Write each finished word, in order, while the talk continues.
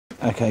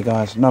Okay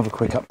guys, another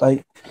quick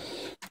update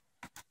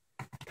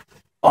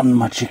on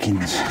my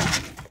chickens.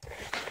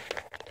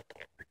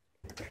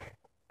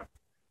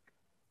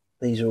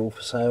 These are all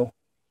for sale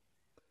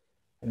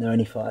and they're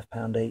only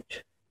 £5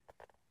 each,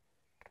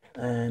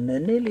 and they're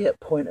nearly at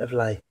point of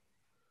lay.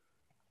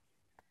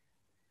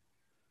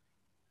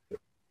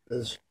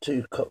 There's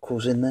 2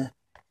 cockerels in there,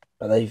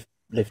 but they've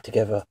lived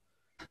together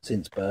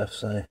since birth,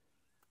 so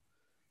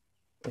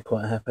they're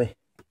quite happy.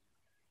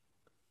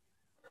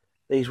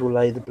 These will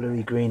lay the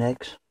bluey green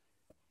eggs,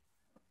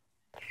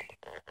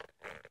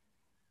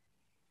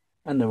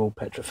 and they're all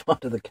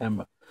petrified of the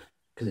camera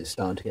because it's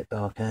starting to get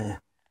dark out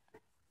here.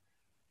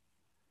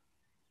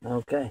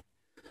 Okay,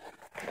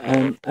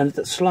 and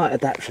a slight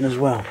adaptation as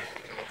well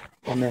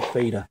on their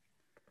feeder.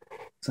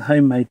 It's a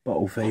homemade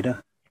bottle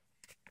feeder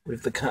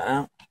with the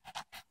cutout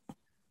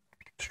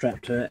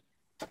strapped to it,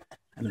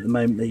 and at the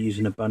moment they're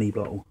using a bunny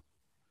bottle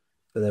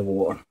for their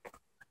water.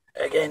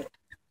 Again,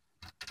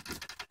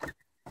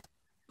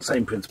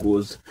 same principle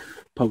as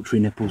poultry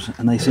nipples,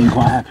 and they seem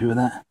quite happy with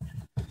that.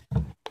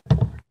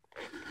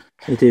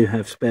 They do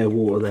have spare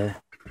water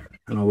there,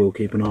 and I will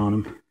keep an eye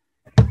on them.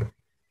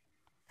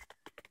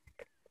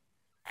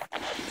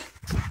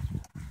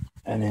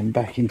 And then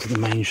back into the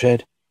main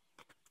shed,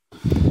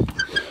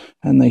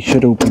 and they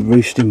should all be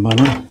roosting by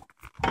now.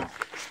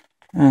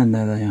 And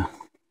there they are,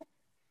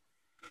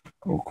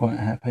 all quite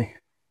happy.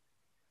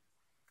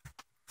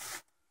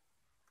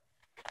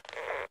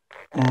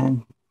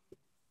 And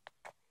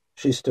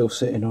she's still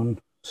sitting on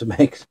some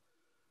eggs.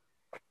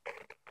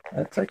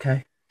 That's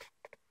okay.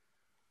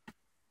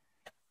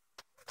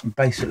 And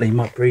basically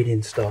my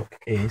breeding stock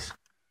is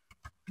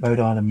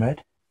Rhode Island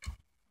Red,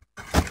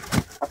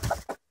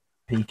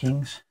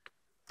 Pekings.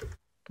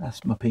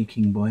 That's my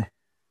Peking boy.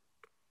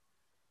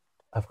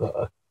 I've got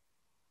a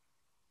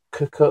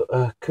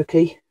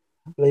cookie,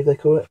 I believe they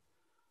call it,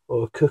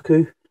 or a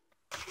cuckoo.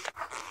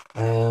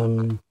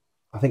 I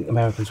think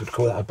Americans would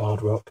call that a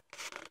barred rock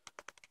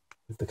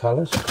with the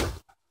colours.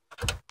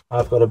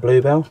 I've got a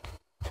bluebell.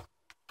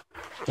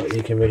 Not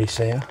you can really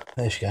see her.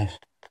 There she goes.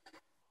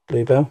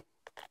 Bluebell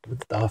with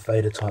the Darth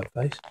Vader type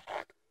face.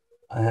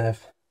 I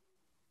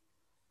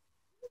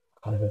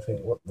can't even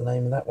think what the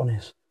name of that one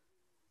is.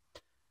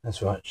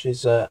 That's right,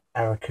 she's a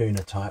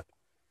Aracuna type,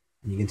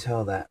 and you can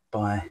tell that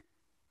by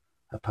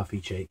her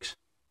puffy cheeks.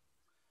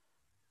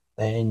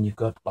 Then you've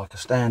got like a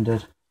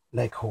standard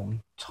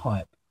leghorn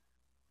type.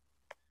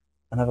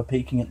 Another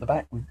Peking at the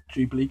back with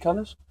Jubilee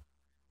colours.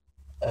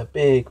 A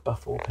big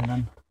buff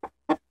orpington.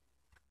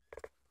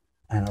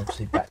 And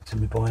obviously back to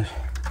my boys.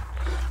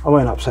 I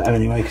won't upset them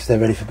anyway because they're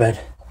ready for bed.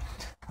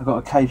 I've got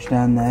a cage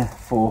down there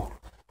for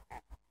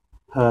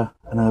her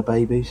and her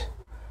babies.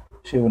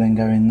 She will then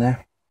go in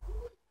there,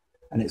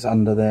 and it's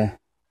under their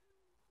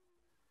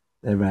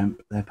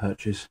ramp, their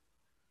perches.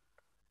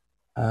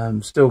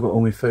 Still got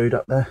all my food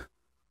up there,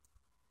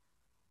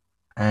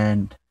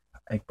 and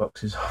egg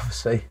boxes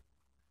obviously,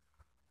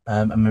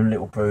 and my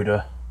little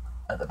brooder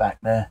at the back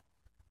there.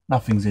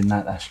 Nothing's in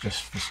that, that's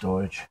just for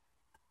storage.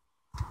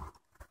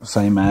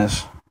 Same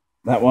as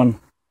that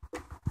one.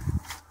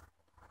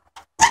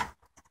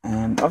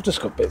 And I've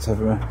just got bits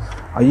everywhere.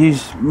 I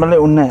use my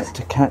little net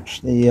to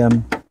catch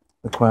the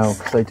quail,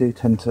 because they do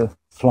tend to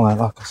fly,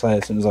 like I say,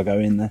 as soon as I go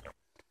in there.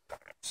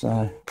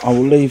 So I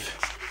will leave.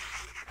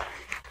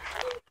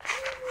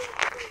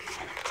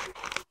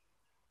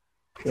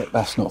 Yep,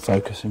 that's not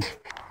focusing.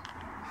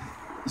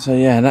 So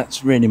yeah,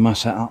 that's really my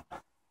setup.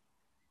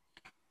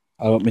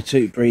 I've got my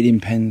 2 breeding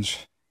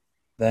pens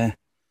there,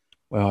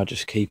 where I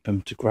just keep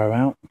them to grow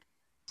out.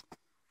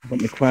 I've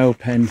got my quail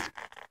pen,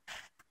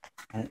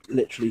 and it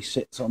literally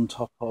sits on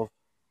top of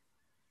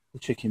the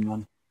chicken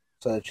run,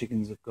 so the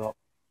chickens have got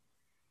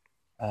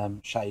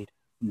shade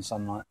from the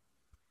sunlight,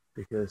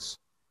 because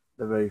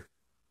the roof,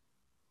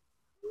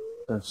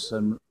 there's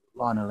some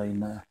linoline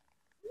there,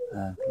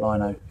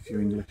 lino if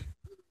you're English,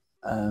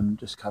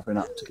 just covering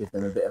up to give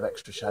them a bit of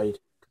extra shade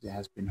because it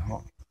has been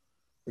hot.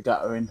 The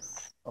guttering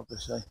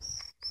obviously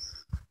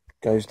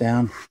goes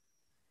down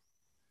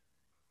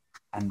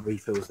and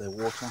refills their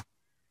water.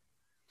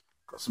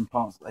 Got some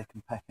plants that they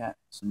can peck at,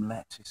 some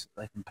lettuce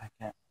that they can peck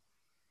at,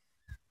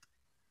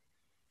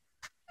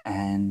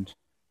 and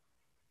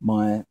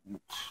I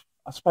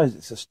suppose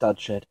it's a stud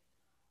shed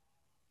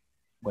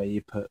where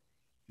you put,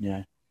 you know,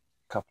 a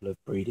couple of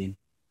breeding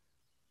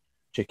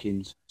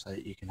chickens so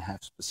that you can have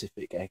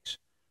specific eggs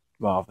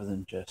rather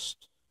than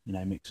just, you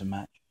know, mix and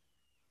match.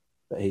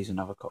 But he's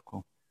another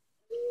cockerel.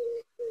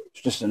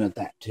 It's just an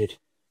adapted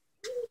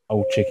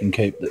old chicken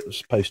coop that was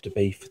supposed to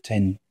be for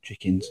 10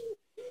 chickens.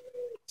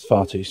 It's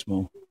far too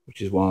small,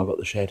 which is why I got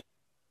the shed.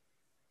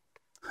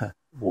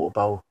 Water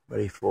bowl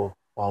ready for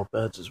wild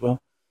birds as well.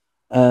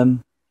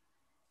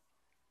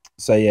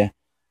 So yeah,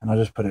 and I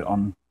just put it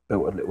on,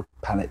 built a little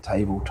pallet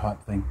table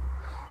type thing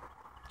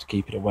to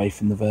keep it away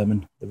from the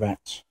vermin, the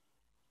rats.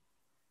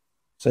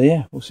 So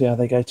yeah, we'll see how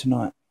they go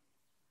tonight.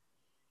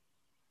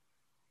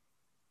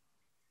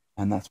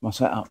 And that's my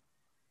setup.